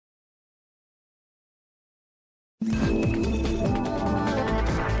Hi,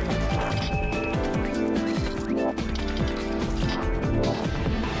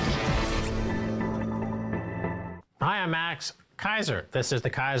 I'm Max Kaiser. This is the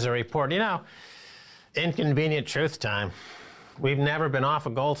Kaiser Report. You know, inconvenient truth time. We've never been off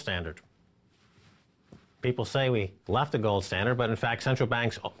a gold standard. People say we left the gold standard, but in fact, central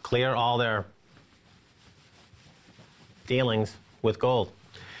banks clear all their dealings with gold.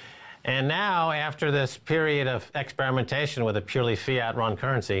 And now, after this period of experimentation with a purely fiat-run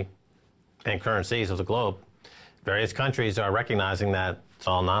currency and currencies of the globe, various countries are recognizing that it's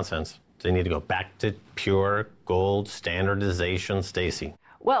all nonsense. They need to go back to pure gold standardization, Stacey.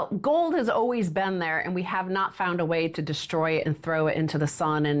 Well, gold has always been there, and we have not found a way to destroy it and throw it into the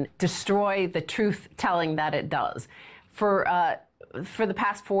sun and destroy the truth-telling that it does. For the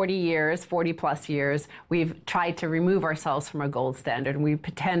past 40 years, 40 plus years, we've tried to remove ourselves from a gold standard, and we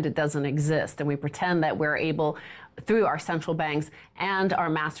pretend it doesn't exist, and we pretend that we're able, through our central banks and our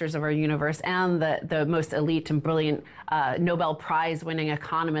masters of our universe and the most elite and brilliant Nobel Prize winning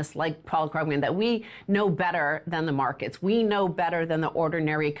economists like Paul Krugman, that we know better than the markets. We know better than the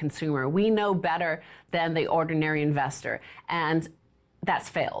ordinary consumer. We know better than the ordinary investor. And that's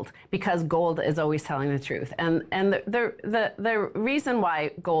failed because gold is always telling the truth. And the reason why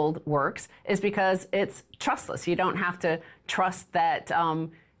gold works is because it's trustless. You don't have to trust that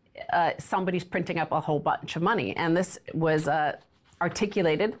somebody's printing up a whole bunch of money. And this was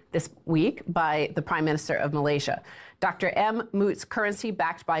articulated this week by the Prime Minister of Malaysia. Dr. M. moots currency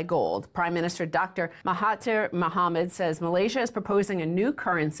backed by gold. Prime Minister Dr. Mahathir Mohamad says Malaysia is proposing a new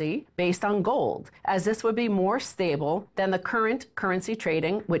currency based on gold, as this would be more stable than the current currency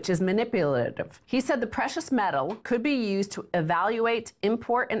trading, which is manipulative. He said the precious metal could be used to evaluate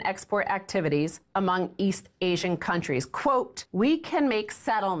import and export activities among East Asian countries. Quote, we can make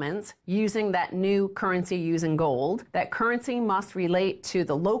settlements using that new currency using gold. That currency must relate to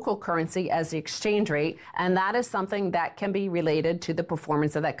the local currency as the exchange rate, and that is something that can be related to the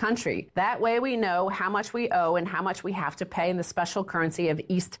performance of that country. That way we know how much we owe and how much we have to pay in the special currency of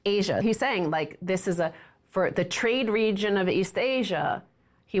East Asia. He's saying, like, this is for the trade region of East Asia,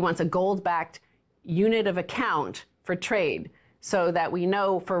 he wants a gold-backed unit of account for trade so that we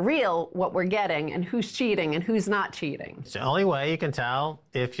know for real what we're getting and who's cheating and who's not cheating. It's the only way you can tell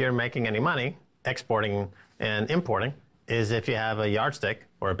if you're making any money, exporting and importing, is if you have a yardstick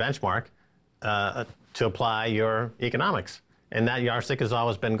or a benchmark to apply your economics. And that yardstick has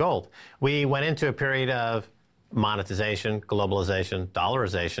always been gold. We went into a period of monetization, globalization,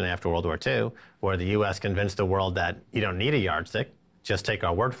 dollarization after World War II, where the U.S. convinced the world that you don't need a yardstick, just take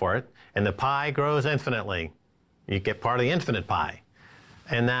our word for it. And the pie grows infinitely. You get part of the infinite pie.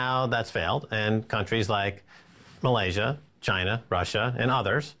 And now that's failed. And countries like Malaysia, China, Russia, and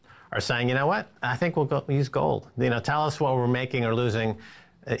others are saying, you know what, I think we'll use gold. You know, tell us what we're making or losing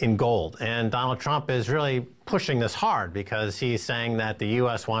in gold. And Donald Trump is really pushing this hard because he's saying that the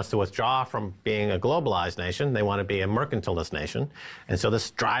U.S. wants to withdraw from being a globalized nation. They want to be a mercantilist nation. And so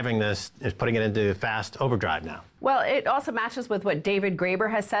this driving this is putting it into fast overdrive now. Well, it also matches with what David Graeber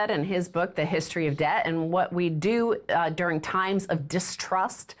has said in his book, The History of Debt, and what we do during times of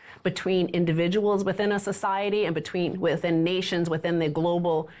distrust between individuals within a society and within nations within the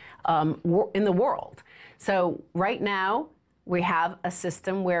global, in the world. So right now, we have a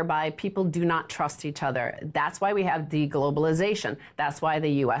system whereby people do not trust each other. That's why we have deglobalization. That's why the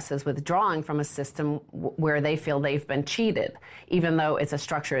U.S. is withdrawing from a system where they feel they've been cheated, even though it's a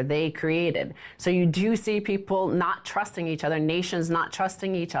structure they created. So you do see people not trusting each other, nations not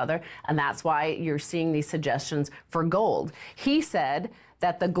trusting each other, and that's why you're seeing these suggestions for gold. He said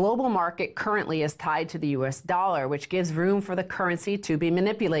that the global market currently is tied to the U.S. dollar, which gives room for the currency to be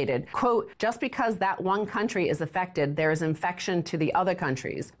manipulated. Quote, just because that one country is affected, there is infection to the other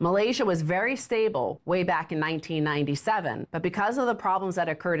countries. Malaysia was very stable way back in 1997, but because of the problems that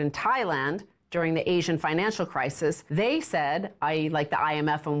occurred in Thailand during the Asian financial crisis, they said, i.e. like the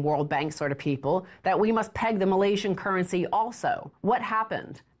IMF and World Bank sort of people, that we must peg the Malaysian currency also. What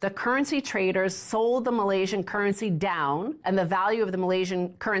happened? The currency traders sold the Malaysian currency down and the value of the Malaysian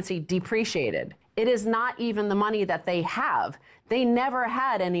currency depreciated. It is not even the money that they have. They never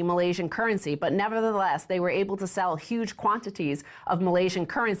had any Malaysian currency, but nevertheless, they were able to sell huge quantities of Malaysian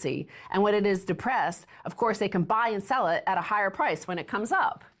currency. And when it is depressed, of course, they can buy and sell it at a higher price when it comes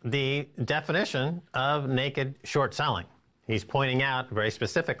up. The definition of naked short selling. He's pointing out very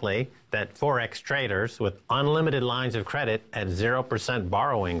specifically that Forex traders with unlimited lines of credit at 0%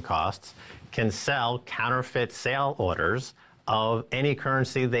 borrowing costs can sell counterfeit sale orders of any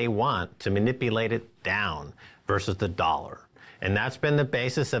currency they want to manipulate it down versus the dollar. And that's been the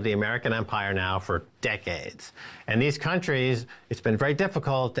basis of the American empire now for decades. And these countries, it's been very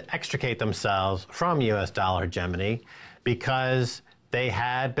difficult to extricate themselves from US dollar hegemony because they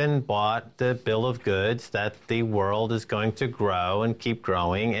had been bought the bill of goods that the world is going to grow and keep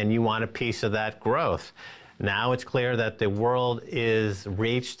growing, and you want a piece of that growth. Now it's clear that the world is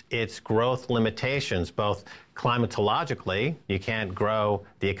reached its growth limitations, both climatologically. You can't grow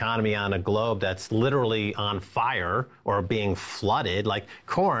the economy on a globe that's literally on fire or being flooded. Like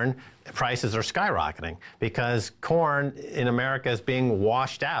corn, prices are skyrocketing because corn in America is being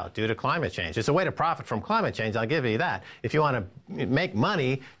washed out due to climate change. It's a way to profit from climate change, I'll give you that. If you want to make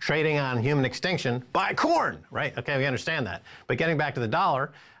money trading on human extinction, buy corn, right? Okay, we understand that. But getting back to the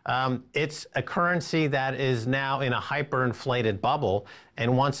dollar, it's a currency that is now in a hyperinflated bubble,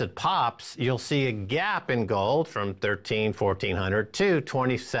 and once it pops, you'll see a gap in gold from 1400 to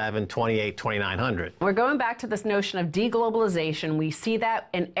 27, 28, 2900. We're going back to this notion of deglobalization. We see that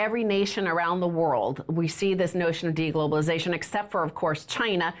in every nation around the world. We see this notion of deglobalization, except for, of course,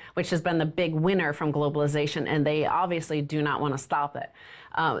 China, which has been the big winner from globalization, and they obviously do not want to stop it.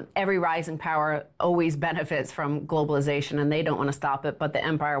 Every rising power always benefits from globalization, and they don't want to stop it, but the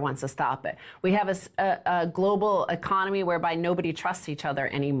empire wants to stop it. We have a global economy whereby nobody trusts each other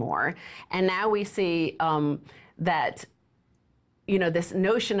anymore. And now we see that, you know, this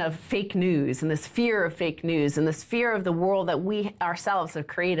notion of fake news and this fear of fake news and this fear of the world that we ourselves have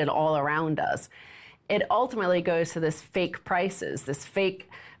created all around us. It ultimately goes to this fake prices, this fake,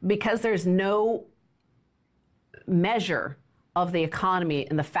 because there's no measure of the economy,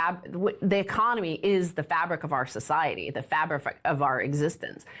 and the economy is the fabric of our society, the fabric of our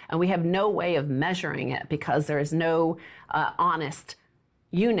existence. And we have no way of measuring it because there is no honest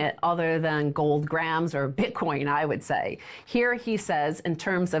unit other than gold grams or Bitcoin, I would say. Here he says, in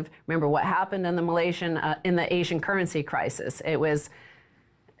terms of, remember what happened in the Asian currency crisis, it was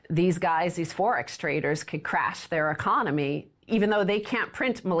these guys, these Forex traders could crash their economy even though they can't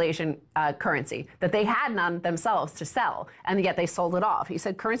print Malaysian currency, that they had none themselves to sell, and yet they sold it off. He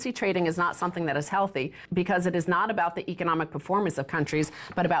said currency trading is not something that is healthy because it is not about the economic performance of countries,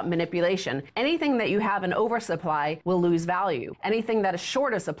 but about manipulation. Anything that you have an oversupply will lose value. Anything that is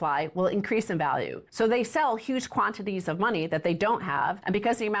short of supply will increase in value. So they sell huge quantities of money that they don't have, and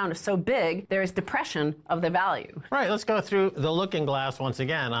because the amount is so big, there is depression of the value. Right, let's go through the looking glass once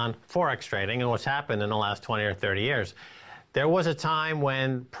again on Forex trading and what's happened in the last 20 or 30 years. There was a time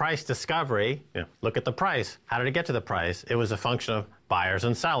when price discovery, look at the price. How did it get to the price? It was a function of buyers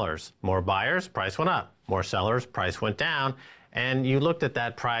and sellers. More buyers, price went up. More sellers, price went down. And you looked at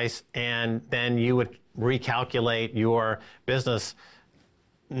that price, and then you would recalculate your business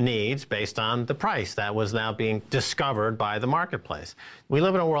needs based on the price that was now being discovered by the marketplace. We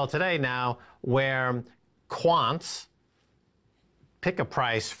live in a world today now where quants pick a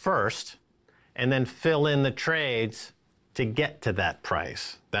price first and then fill in the trades to get to that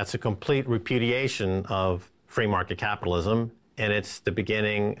price. That's a complete repudiation of free market capitalism, and it's the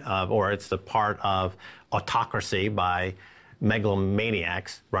beginning of, or it's the part of autocracy by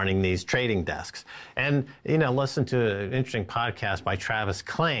megalomaniacs running these trading desks. And, listen to an interesting podcast by Travis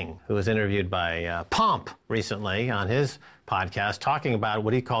Kling, who was interviewed by Pomp recently on his podcast, talking about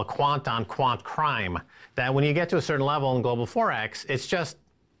what he called quant-on-quant crime. That when you get to a certain level in global Forex, it's just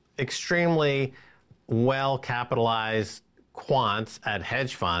extremely well-capitalized quants at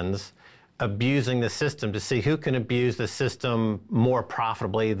hedge funds abusing the system to see who can abuse the system more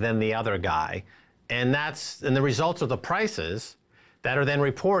profitably than the other guy. And the results of the prices that are then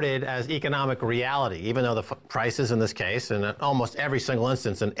reported as economic reality, even though the prices in this case, and in almost every single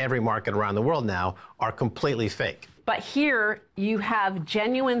instance in every market around the world now, are completely fake. But here you have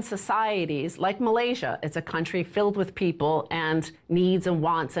genuine societies like Malaysia. It's a country filled with people and needs and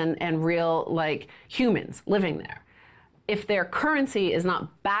wants and real humans living there. If their currency is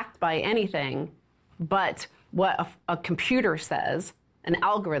not backed by anything but what a computer says, an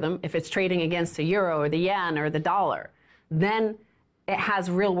algorithm, if it's trading against the euro or the yen or the dollar, then it has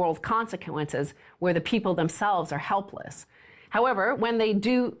real world consequences where the people themselves are helpless. However, when they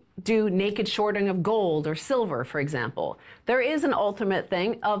do naked shorting of gold or silver, for example, there is an ultimate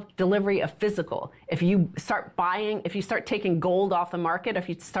thing of delivery of physical. If you start taking gold off the market, if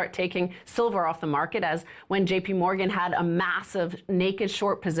you start taking silver off the market, as when JP Morgan had a massive naked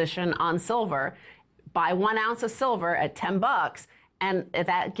short position on silver, buy 1 ounce of silver at $10, and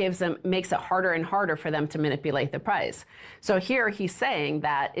that makes it harder and harder for them to manipulate the price. So here he's saying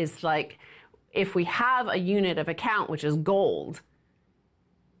that is if we have a unit of account, which is gold,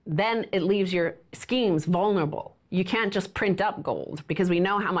 then it leaves your schemes vulnerable. You can't just print up gold because we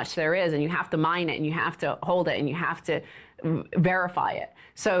know how much there is, and you have to mine it, and you have to hold it, and you have to verify it.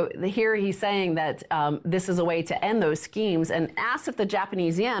 So here he's saying that this is a way to end those schemes, and asked if the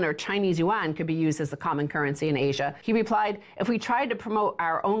Japanese yen or Chinese yuan could be used as the common currency in Asia. He replied, if we tried to promote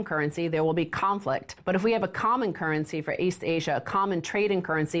our own currency, there will be conflict. But if we have a common currency for East Asia, a common trading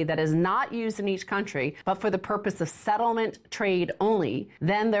currency that is not used in each country, but for the purpose of settlement trade only,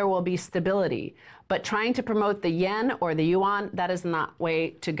 then there will be stability. But trying to promote the yen or the yuan, that is not the way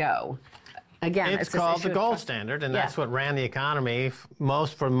to go. Again, it's called the gold standard, and that's what ran the economy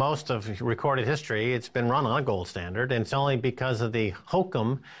for most of recorded history. It's been run on a gold standard, and it's only because of the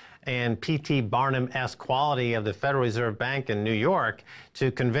hokum and P.T. Barnum-esque quality of the Federal Reserve Bank in New York to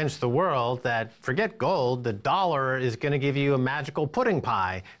convince the world that forget gold, the dollar is going to give you a magical pudding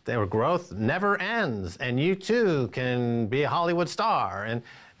pie. Their growth never ends, and you too can be a Hollywood star. And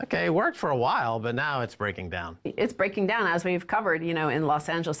okay, it worked for a while, but now it's breaking down. It's breaking down, as we've covered, in Los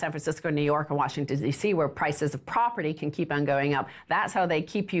Angeles, San Francisco, New York, and Washington, D.C., where prices of property can keep on going up. That's how they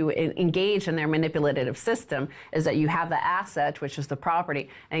keep you engaged in their manipulative system, is that you have the asset, which is the property,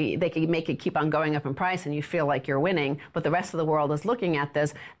 and they can make it keep on going up in price, and you feel like you're winning. But the rest of the world is looking at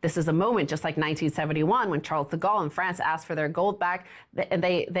this. This is a moment just like 1971 when Charles de Gaulle in France asked for their gold back, and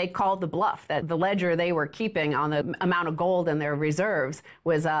they called the bluff that the ledger they were keeping on the amount of gold in their reserves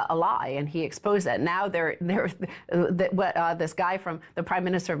was a lie, and he exposed that. Now what this guy from the Prime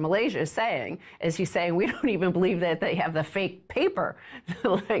Minister of Malaysia is saying is he's saying we don't even believe that they have the fake paper,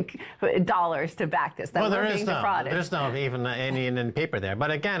 like dollars to back this. That there is no even any in paper there.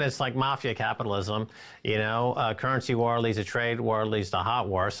 But again, it's like mafia capitalism. Currency war leads to trade war leads to hot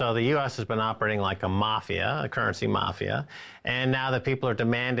war. So the U.S. has been operating like a mafia, a currency mafia, and now that people are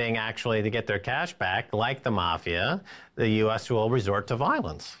demanding actually to get their cash back, like the mafia, the U.S. will resort to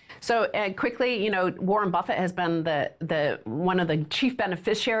violence. So quickly, Warren Buffett has been one of the chief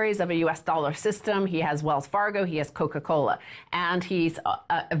beneficiaries of a U.S. dollar system. He has Wells Fargo, he has Coca-Cola, and he's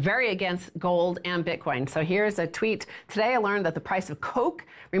very against gold and Bitcoin. So here's a tweet. Today I learned that the price of Coke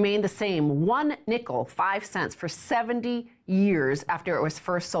remained the same, 1 nickel, 5 cents for 70 years after it was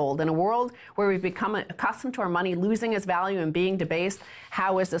first sold. In a world where we've become accustomed to our money losing its value and being debased,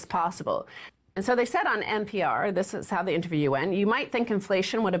 how is this possible? And so they said on NPR, this is how the interview went, you might think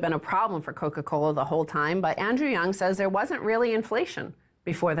inflation would have been a problem for Coca-Cola the whole time, but Andrew Young says there wasn't really inflation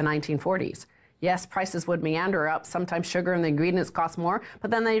before the 1940s. Yes, prices would meander up. Sometimes sugar and the ingredients cost more,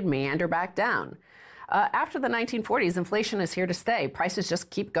 but then they'd meander back down. After the 1940s, inflation is here to stay. Prices just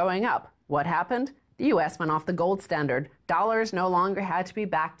keep going up. What happened? The U.S. went off the gold standard. Dollars no longer had to be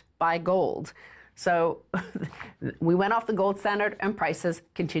backed by gold. So we went off the gold standard and prices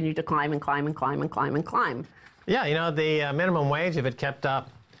continued to climb and climb and climb and climb and climb. Yeah, the minimum wage, if it kept up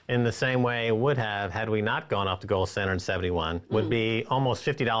in the same way it would have had we not gone off the gold standard in 71, would be almost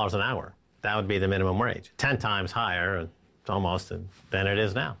 $50 an hour. That would be the minimum wage, 10 times higher almost than it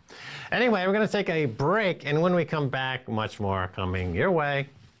is now. Anyway, we're going to take a break, and when we come back, much more coming your way.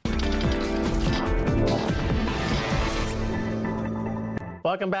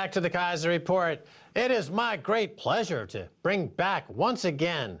 Welcome back to the Kaiser Report. It is my great pleasure to bring back once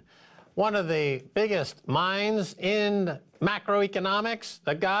again one of the biggest minds in macroeconomics,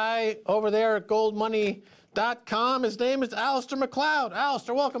 the guy over there at goldmoney.com. His name is Alasdair Macleod.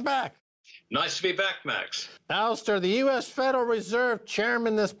 Alasdair, welcome back. Nice to be back, Max. Alasdair, the U.S. Federal Reserve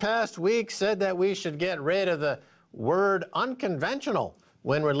Chairman this past week said that we should get rid of the word unconventional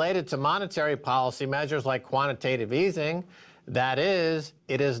when related to monetary policy measures like quantitative easing. That is,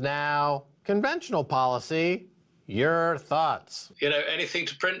 it is now conventional policy. Your thoughts? Anything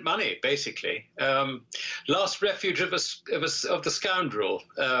to print money, basically. Last refuge of the scoundrel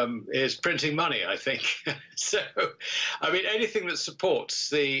is printing money, I think. So, anything that supports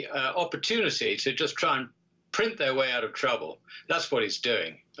the opportunity to just try and print their way out of trouble, that's what he's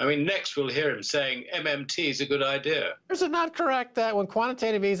doing. Next we'll hear him saying MMT is a good idea. Is it not correct that when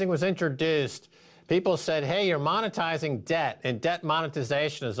quantitative easing was introduced, people said, hey, you're monetizing debt, and debt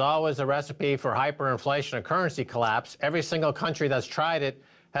monetization is always a recipe for hyperinflation and currency collapse. Every single country that's tried it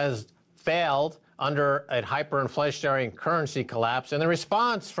has failed under a hyperinflationary currency collapse. And the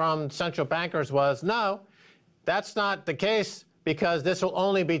response from central bankers was, no, that's not the case because this will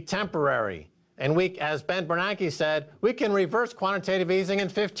only be temporary. And we, as Ben Bernanke said, we can reverse quantitative easing in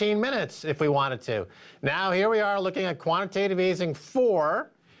 15 minutes if we wanted to. Now here we are looking at quantitative easing 4.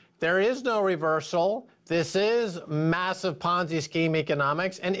 There is no reversal. This is massive Ponzi scheme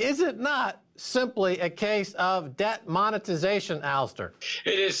economics. And is it not simply a case of debt monetization, Alistair?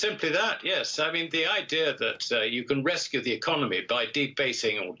 It is simply that, yes. I mean, the idea that you can rescue the economy by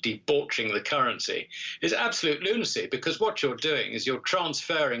debasing or debauching the currency is absolute lunacy, because what you're doing is you're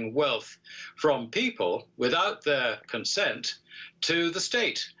transferring wealth from people without their consent to the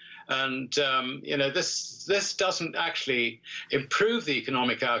state. And, this doesn't actually improve the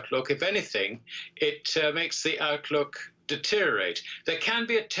economic outlook. If anything, it makes the outlook deteriorate. There can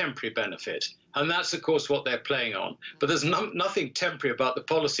be a temporary benefit, and that's, of course, what they're playing on. But there's nothing temporary about the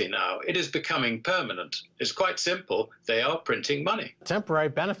policy now. It is becoming permanent. It's quite simple. They are printing money. Temporary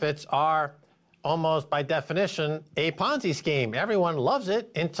benefits are almost by definition a Ponzi scheme. Everyone loves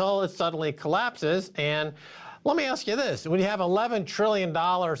it until it suddenly collapses. And let me ask you this. When you have $11 trillion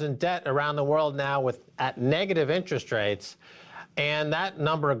in debt around the world now at negative interest rates, and that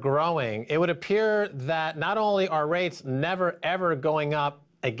number growing, it would appear that not only are rates never, ever going up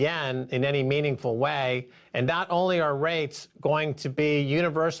again in any meaningful way, and not only are rates going to be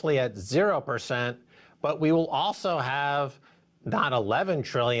universally at 0%, but we will also have not 11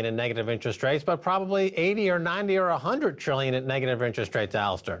 trillion in negative interest rates, but probably 80 or 90 or 100 trillion in negative interest rates,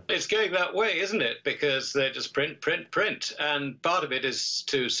 Alistair. It's going that way, isn't it? Because they just print. And part of it is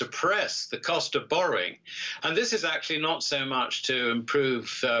to suppress the cost of borrowing. And this is actually not so much to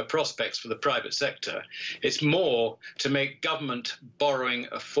improve prospects for the private sector. It's more to make government borrowing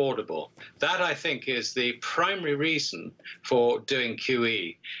affordable. That, I think, is the primary reason for doing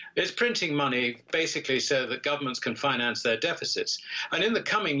QE. It's printing money basically so that governments can finance their deficits. And in the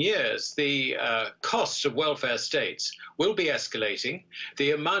coming years, the costs of welfare states will be escalating.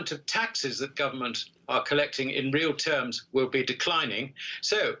 The amount of taxes that government are collecting in real terms will be declining.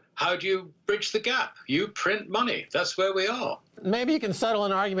 So how do you bridge the gap? You print money. That's where we are. Maybe you can settle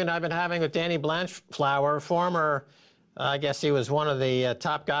an argument I've been having with Danny Blanchflower, former, I guess he was one of the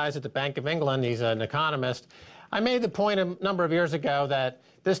top guys at the Bank of England. He's an economist. I made the point a number of years ago that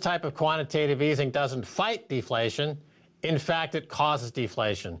this type of quantitative easing doesn't fight deflation. In fact, it causes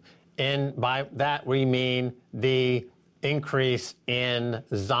deflation. And by that, we mean the increase in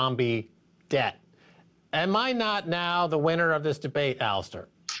zombie debt. Am I not now the winner of this debate, Alistair?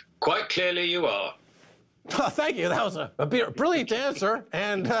 Quite clearly you are. Oh, thank you. That was a brilliant answer.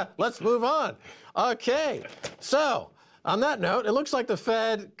 And let's move on. Okay. So, on that note, it looks like the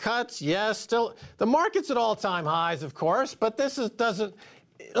Fed cuts, yes, still. The market's at all-time highs, of course, but doesn't.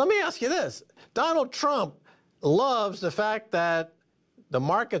 Let me ask you this. Donald Trump loves the fact that the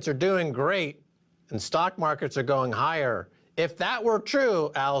markets are doing great and stock markets are going higher. If that were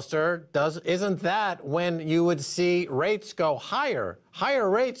true, Alistair, isn't that when you would see rates go higher?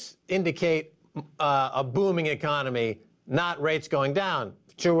 Higher rates indicate a booming economy, not rates going down.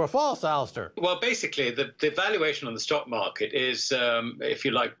 True or false, Alistair? Well, basically, the valuation on the stock market is, if you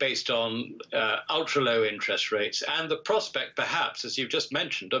like, based on ultra-low interest rates and the prospect, perhaps, as you've just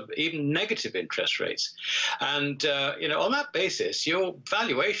mentioned, of even negative interest rates. And, on that basis, your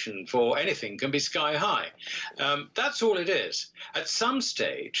valuation for anything can be sky high. That's all it is. At some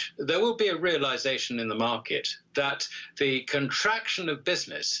stage, there will be a realization in the market that the contraction of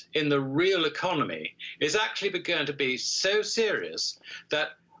business in the real economy is actually begun to be so serious that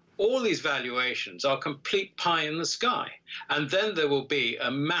all these valuations are complete pie in the sky. And then there will be a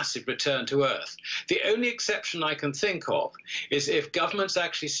massive return to earth. The only exception I can think of is if governments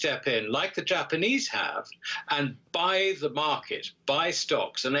actually step in, like the Japanese have, and buy the market, buy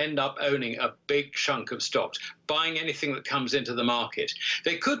stocks, and end up owning a big chunk of stocks, buying anything that comes into the market.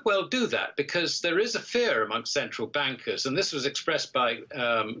 They could well do that because there is a fear amongst central bankers, and this was expressed by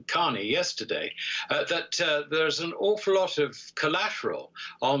Carney yesterday, that there's an awful lot of collateral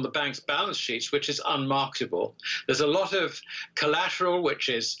on the bank's balance sheets which is unmarketable. There's a lot of collateral which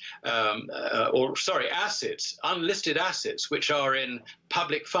is, assets, unlisted assets, which are in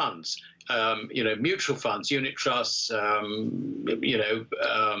public funds, mutual funds, unit trusts,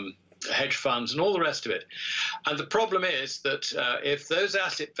 hedge funds, and all the rest of it. And the problem is that if those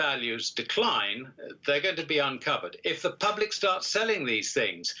asset values decline, they're going to be uncovered. If the public starts selling these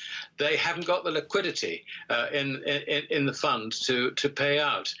things, they haven't got the liquidity in the fund to pay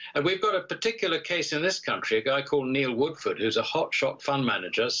out. And we've got a particular case in this country, a guy called Neil Woodford, who's a hotshot fund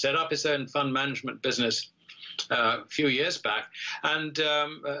manager, set up his own fund management business a few years back, and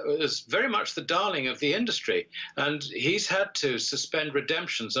was very much the darling of the industry. And he's had to suspend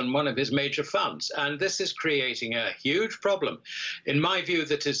redemptions on one of his major funds. And this is creating a huge problem, in my view,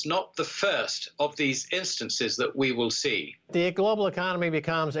 that is not the first of these instances that we will see. The global economy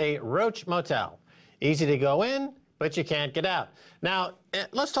becomes a roach motel. Easy to go in, but you can't get out. Now,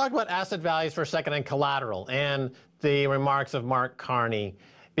 let's talk about asset values for a second and collateral and the remarks of Mark Carney.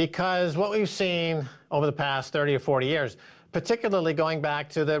 because what we've seen over the past 30 or 40 years, particularly going back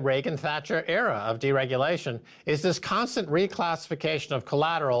to the Reagan-Thatcher era of deregulation, is this constant reclassification of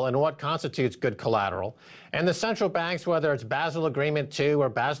collateral and what constitutes good collateral. And the central banks, whether it's Basel Agreement 2 or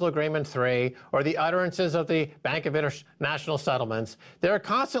Basel Agreement 3 or the utterances of the Bank of International Settlements, they're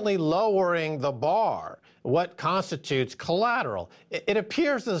constantly lowering the bar, what constitutes collateral. It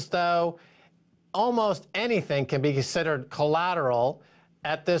appears as though almost anything can be considered collateral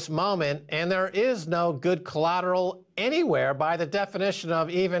at this moment, and there is no good collateral anywhere by the definition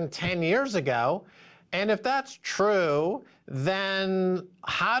of even 10 years ago. And if that's true, then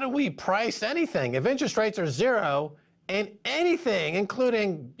how do we price anything? If interest rates are zero and anything,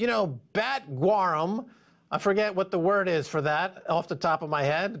 including, bat guarum, I forget what the word is for that off the top of my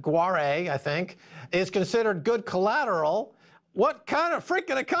head, guare, I think, is considered good collateral, what kind of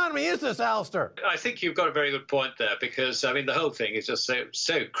freaking economy is this, Alistair? I think you've got a very good point there, because, the whole thing is just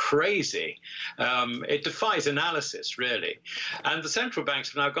so crazy. It defies analysis, really. And the central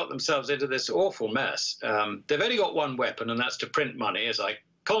banks have now got themselves into this awful mess. They've only got one weapon, and that's to print money, as I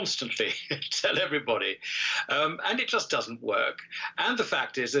constantly tell everybody. And it just doesn't work. And the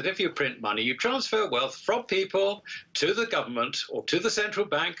fact is that if you print money, you transfer wealth from people to the government or to the central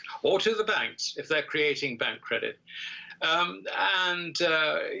bank or to the banks if they're creating bank credit.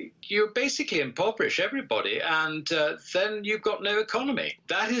 You basically impoverish everybody, and then you've got no economy.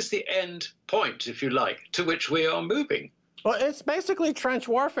 That is the end point, if you like, to which we are moving. Well, it's basically trench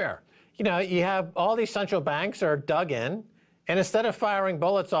warfare. You have all these central banks are dug in, and instead of firing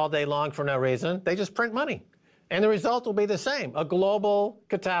bullets all day long for no reason, they just print money. And the result will be the same, a global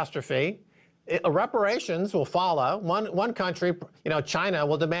catastrophe. Reparations will follow. One country, China,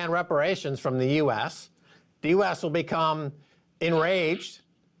 will demand reparations from the U.S., the U.S. will become enraged,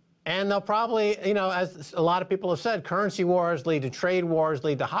 and they'll probably, as a lot of people have said, currency wars lead to trade wars,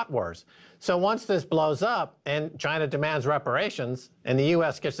 lead to hot wars. So once this blows up and China demands reparations and the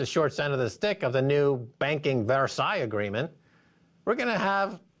U.S. gets the short end of the stick of the new banking Versailles Agreement, we're going to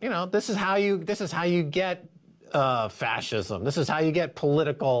have, this is how you get fascism. This is how you get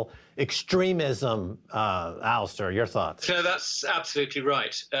political extremism. Alistair, your thoughts? No, that's absolutely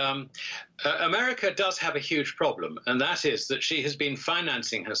right. America does have a huge problem, and that is that she has been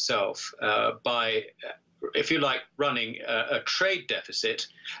financing herself by, if you like, running a trade deficit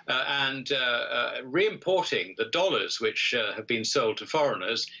and re-importing the dollars which have been sold to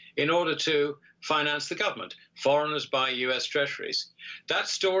foreigners in order to finance the government. Foreigners buy U.S. treasuries. That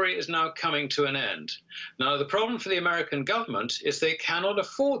story is now coming to an end. Now, the problem for the American government is they cannot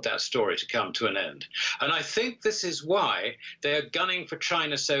afford that story to come to an end. And I think this is why they are gunning for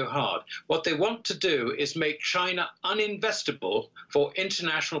China so hard. What they want to do is make China uninvestable for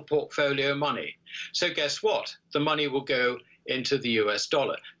international portfolio money. So guess what? The money will go into the US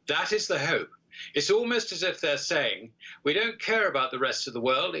dollar. That is the hope. It's almost as if they're saying, we don't care about the rest of the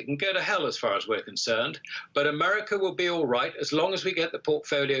world. It can go to hell as far as we're concerned. But America will be all right as long as we get the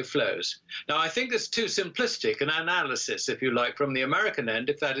portfolio flows. Now, I think it's too simplistic an analysis, if you like, from the American end,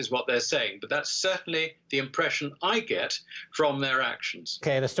 if that is what they're saying. But that's certainly the impression I get from their actions.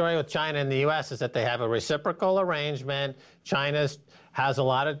 Okay, the story with China and the U.S. is that they have a reciprocal arrangement. China has a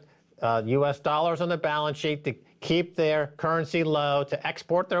lot of U.S. dollars on the balance sheet to keep their currency low, to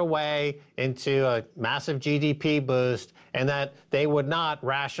export their way into a massive GDP boost, and that they would not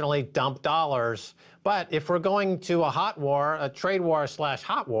rationally dump dollars. But if we're going to a hot war, a trade war /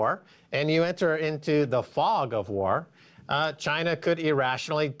 hot war, and you enter into the fog of war, China could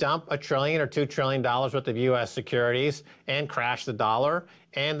irrationally dump $1 trillion or $2 trillion worth of U.S. securities and crash the dollar.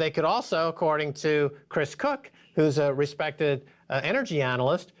 And they could also, according to Chris Cook, who's a respected energy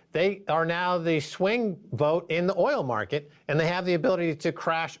analyst, they are now the swing vote in the oil market, and they have the ability to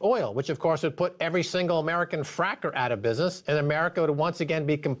crash oil, which of course would put every single American fracker out of business, and America would once again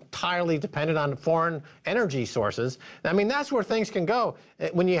be entirely dependent on foreign energy sources. I mean, that's where things can go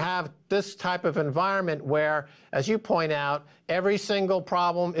when you have this type of environment where, as you point out, every single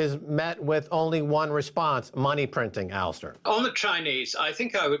problem is met with only one response: money printing. Alistair. On the Chinese, I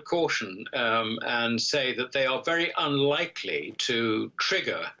think I would caution and say that they are very unlikely to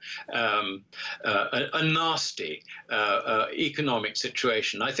trigger a nasty economic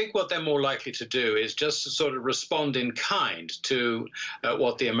situation. I think what they're more likely to do is just to sort of respond in kind to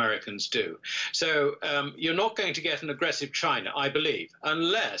what the Americans do. So you're not going to get an aggressive China, I believe,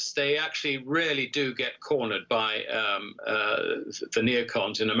 unless they actually really do get cornered by the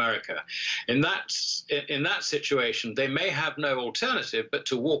neocons in America. In that situation, they may have no alternative but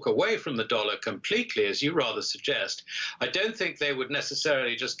to walk away from the dollar completely, as you rather suggest. I don't think they would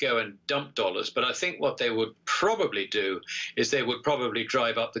necessarily just go and dump dollars, but I think what they would probably do is they would probably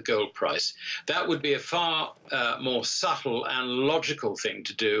drive up the gold price. That would be a far more subtle and logical thing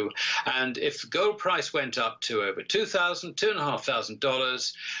to do. And if the gold price went up to over $2,000,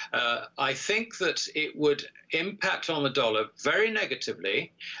 $2,500, I think that it would impact on the dollar very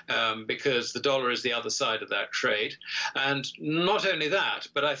negatively because the dollar is the other side of that trade. And not only that,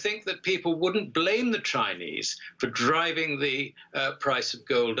 but I think that people wouldn't blame the Chinese for driving the price of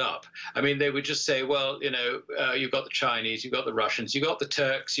gold up. I mean, they would just say, well, you know, you've got the Chinese, you've got the Russians, you've got the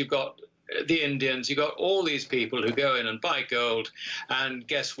Turks, you've got the Indians, you got all these people who go in and buy gold, and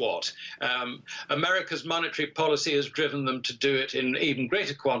guess what? America's monetary policy has driven them to do it in even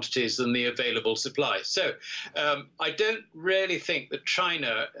greater quantities than the available supply. So I don't really think that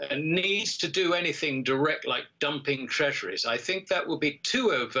China needs to do anything direct like dumping treasuries. I think that would be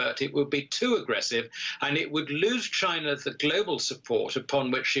too overt, it would be too aggressive, and it would lose China the global support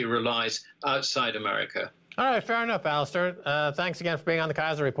upon which she relies outside America. All right, fair enough, Alistair. Thanks again for being on the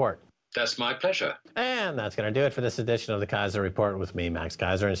Keiser Report. That's my pleasure. And that's going to do it for this edition of the Keiser Report with me, Max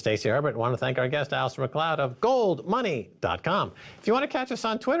Keiser, and Stacey Herbert. I want to thank our guest, Alistair McLeod of goldmoney.com. If you want to catch us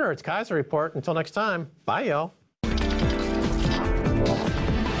on Twitter, it's Keiser Report. Until next time, bye, y'all.